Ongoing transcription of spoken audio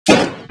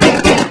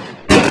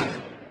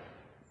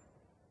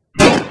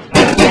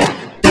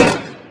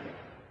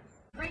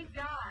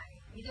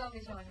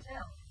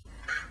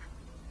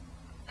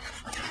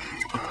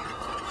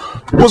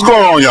What's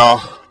going on,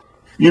 y'all?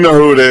 You know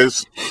who it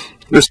is.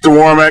 Mr.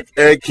 Warmack,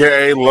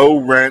 a.k.a. Low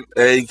Rent,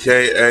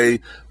 a.k.a.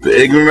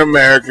 The Ignorant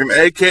American,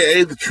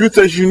 a.k.a. The Truth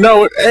As You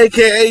Know It,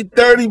 a.k.a.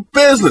 Dirty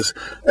Business,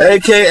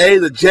 a.k.a.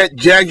 The Jet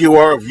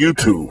Jaguar of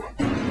YouTube.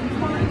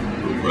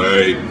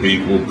 Hey,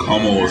 people,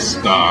 come on,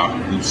 stop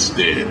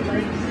instead.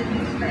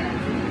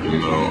 You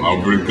know,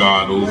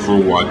 obrigado for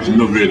watching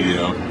the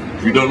video.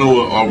 If you don't know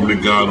what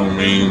obrigado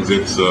means,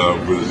 it's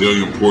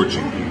Brazilian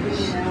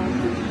Portuguese.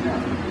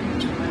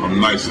 I'm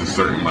nice in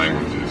certain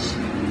languages.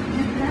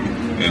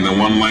 And the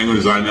one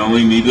language I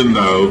only need to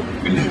know,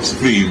 and it's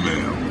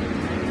female.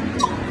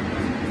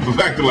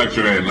 Back to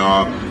lecture at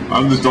no,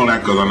 I'm just doing that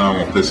because I know I'm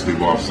going to piss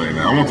people off saying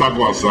that. I'm going to talk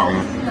about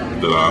something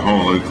that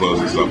hold on, let me close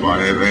this up.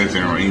 I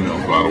answer our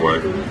emails, by the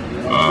way.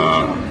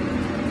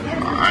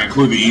 I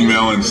include the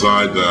email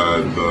inside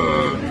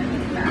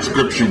the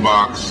description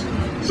box,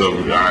 so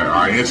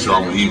I answer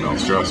all the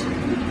emails, trust me.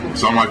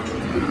 Some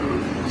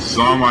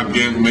I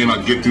may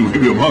not get to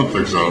maybe a month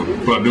or so,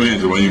 but I do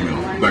answer my email.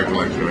 Back to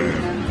lecture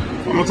at.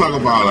 I'm going to talk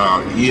about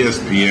how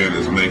ESPN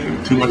is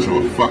making too much of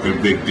a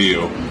fucking big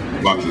deal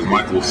about this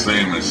Michael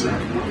Samuels.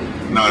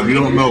 Now, if you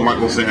don't know,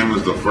 Michael Samuels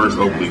is the first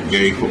openly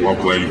gay football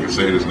player, you can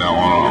say this now,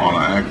 on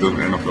an active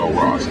NFL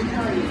roster.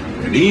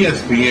 And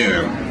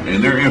ESPN,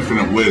 in their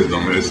infinite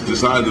wisdom, has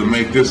decided to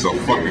make this a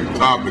fucking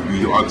topic.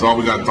 That's all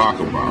we got to talk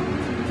about.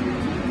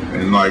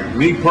 And like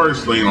me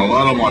personally, and a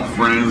lot of my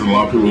friends, and a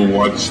lot of people who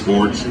watch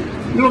sports,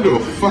 we don't give a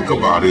fuck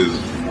about his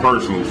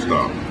personal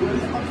stuff.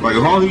 Like,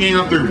 as long as he ain't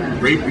out there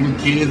raping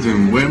kids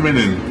and women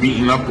and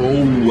beating up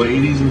old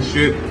ladies and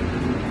shit,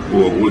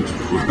 well,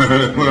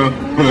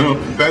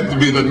 that would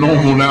be the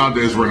normal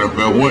nowadays for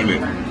NFL, wouldn't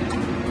it?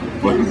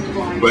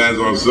 But as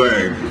I was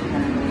saying,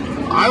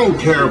 I don't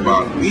care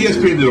about,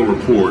 ESPN did a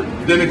report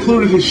that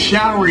included his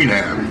showering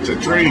habits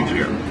at training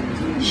camp.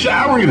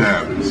 Showering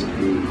habits.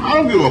 I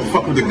don't give a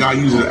fuck if the guy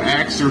uses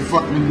Axe or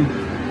fucking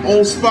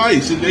Old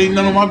Spice. It ain't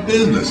none of my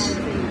business.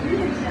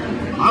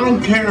 I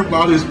don't care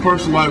about his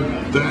personal life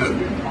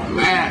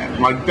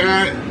like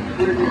that.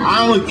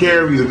 I only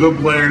care if he's a good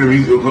player and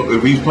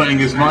if he's playing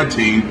against my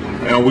team,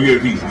 and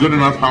if he's good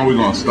enough, how are we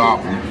going to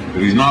stop him?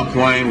 If he's not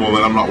playing, well,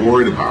 then I'm not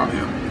worried about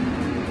him.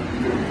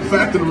 The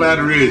fact of the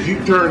matter is, you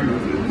turn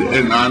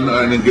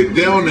and get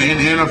down to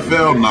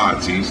NFL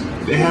Nazis,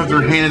 they have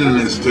their hand in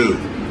this too.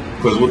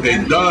 Because what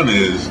they've done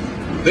is,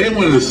 they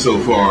went as so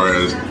far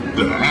as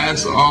to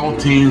ask all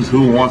teams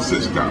who wants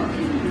this guy.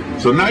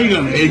 So now you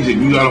got an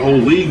agent, you got a whole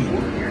league.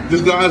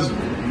 This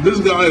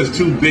guy is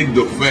too big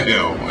to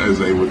fail, as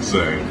they would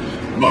say.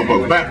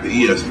 But back to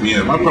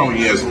ESPN. My problem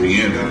with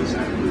ESPN is,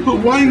 but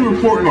why are you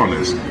reporting on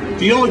this?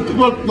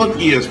 Look,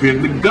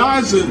 ESPN. The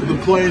guys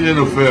that play in the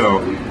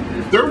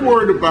NFL, they're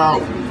worried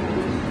about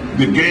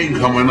the game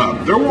coming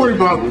up. They're worried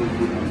about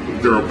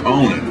their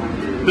opponent.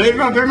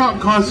 They're not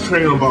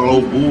concentrating about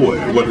old boy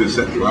and what his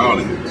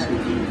sexuality is.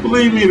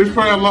 Believe me, there's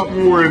probably a lot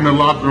more in the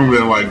locker room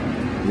that like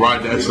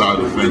ride that side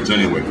of the fence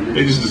anyway.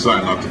 They just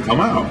decide not to come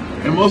out.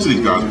 And most of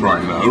these guys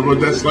probably know, but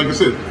that's, like I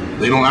said,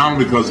 they don't out them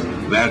because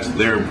that's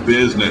their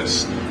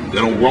business. They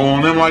don't roll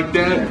on them like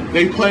that.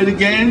 They play the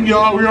game, you're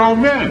all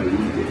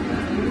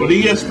men. But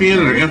ESPN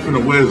in their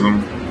infinite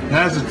wisdom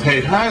has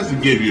to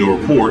give you a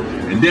report.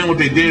 And then what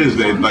they did is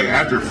like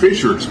after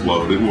Fisher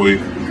exploded,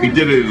 he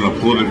did it in a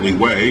politically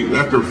way.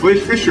 After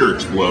Fisher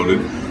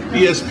exploded,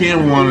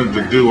 ESPN wanted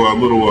to do a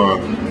little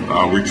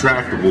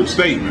retractable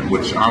statement,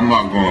 which I'm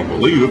not going to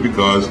believe it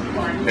because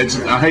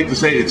I hate to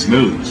say it's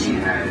news.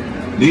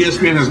 The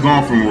ESPN has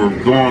gone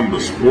from the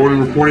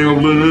sporting reporting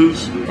of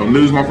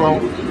news, my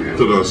fault,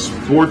 to the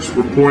sports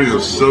reporting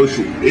of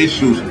social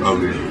issues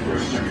of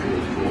news.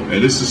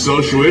 And this is a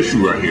social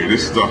issue right here.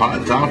 This is the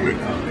hot topic.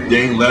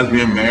 Gay and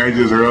lesbian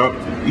marriages are up.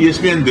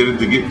 ESPN did it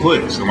to get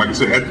clicks. And like I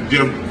said, after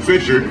Jeff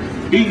Fisher,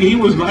 he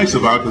was nice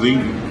about it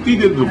because he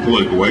did it the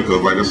political way.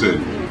 Because like I said,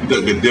 he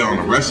doesn't get down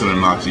on the rest of the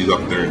Nazis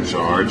up there in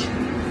charge.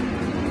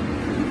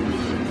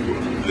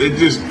 It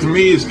just, to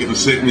me, it's getting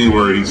sickening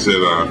where he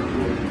said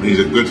he's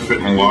a good fit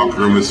in the locker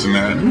room, this and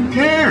that. Who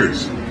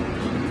cares?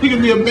 He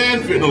can be a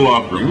bad fit in the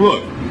locker room.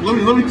 Look,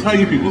 let me tell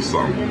you people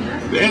something.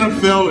 The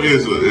NFL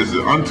is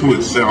unto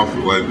itself.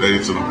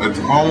 It's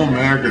all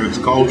American. It's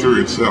culture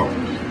itself.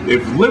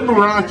 If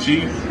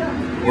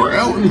Liberace or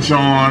Elton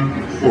John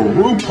or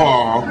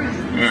RuPaul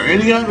or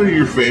any other of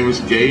your famous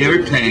gay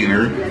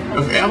entertainer,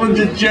 if Ellen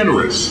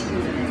DeGeneres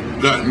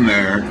got in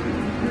there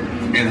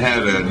and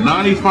had a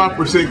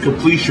 95%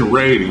 completion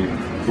rating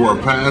for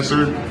a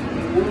passer,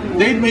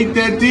 they'd make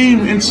that team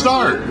and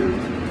start.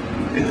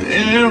 In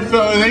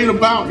NFL, it ain't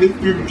about if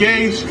you're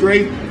gay,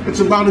 straight. It's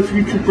about if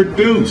you can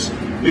produce.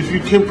 If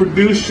you can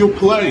produce, you'll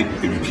play.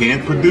 If you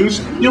can't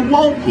produce, you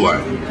won't play.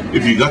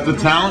 If you got the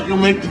talent, you'll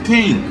make the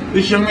team.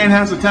 This young man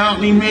has the talent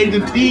and he made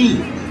the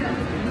team.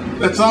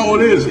 That's all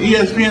it is.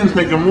 ESPN is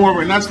making more of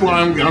it, and that's why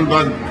I'm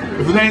done.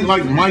 If it ain't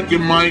like Mike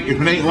and Mike, if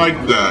it ain't like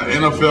the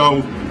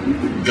NFL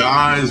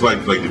guys,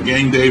 like the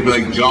Gang Day,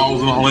 like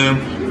Jaws and all them,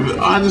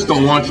 I just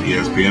don't watch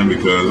ESPN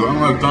because I don't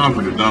have time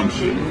for the dumb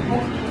shit.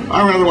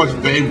 I'd rather watch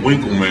Babe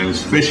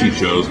Winkleman's fishing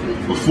shows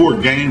before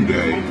game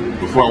day,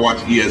 before I watch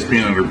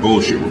ESPN under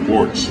bullshit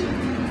reports.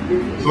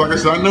 So like I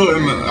said,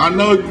 I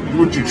know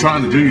what you're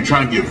trying to do. You're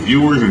trying to get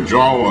viewers and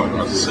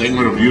draw a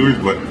segment of viewers,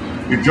 but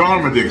you're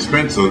drawing them at the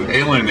expense of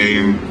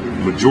alienating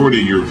the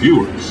majority of your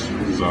viewers.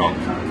 So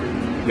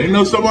they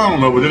know stuff I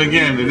don't know, but then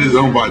again, it is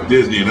owned by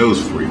Disney and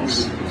those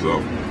freaks. So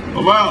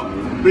I'm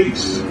out.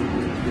 Peace.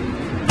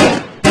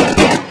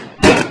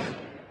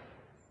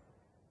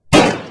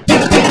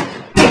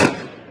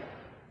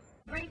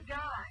 Great guy.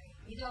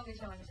 He's only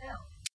so himself.